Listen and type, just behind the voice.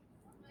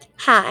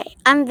Hi,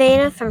 I'm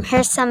Veda from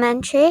Hearst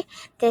Elementary.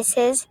 This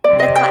is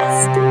The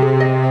Quest.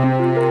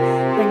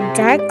 One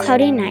dark,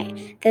 cloudy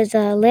night, there's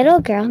a little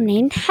girl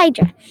named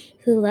Hydra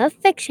who loved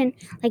fiction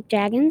like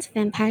dragons,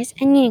 vampires,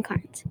 and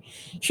unicorns.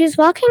 She was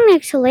walking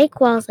next to Lake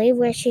Wellesley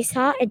where she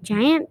saw a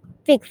giant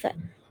Bigfoot,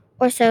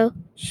 or so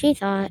she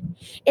thought.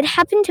 It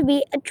happened to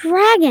be a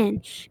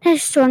dragon that had a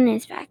sword in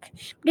his back,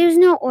 but it was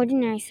no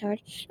ordinary sword.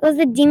 It was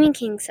the Demon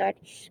King's sword.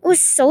 It was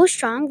so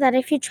strong that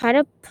if you try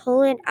to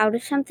pull it out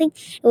of something,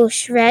 it will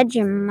shred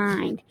your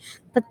mind.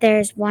 But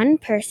there's one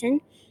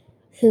person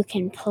who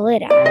can pull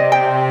it out.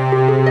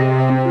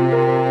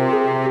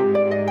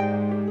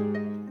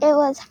 It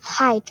was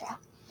Hydra,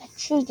 but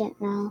she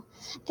didn't know.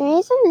 The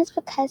reason is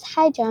because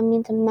Hydra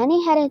means a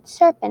many-headed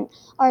serpent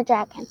or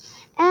dragon,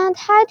 and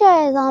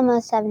Hydra is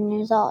almost 7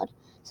 years old,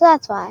 so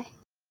that's why.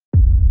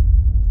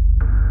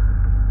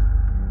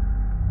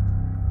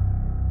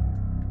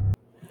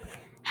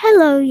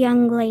 Hello,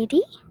 young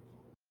lady.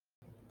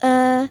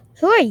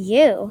 Who are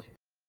you?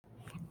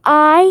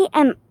 I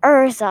am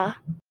Urza.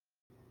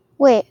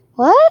 Wait,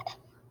 what?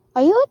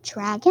 Are you a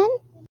dragon?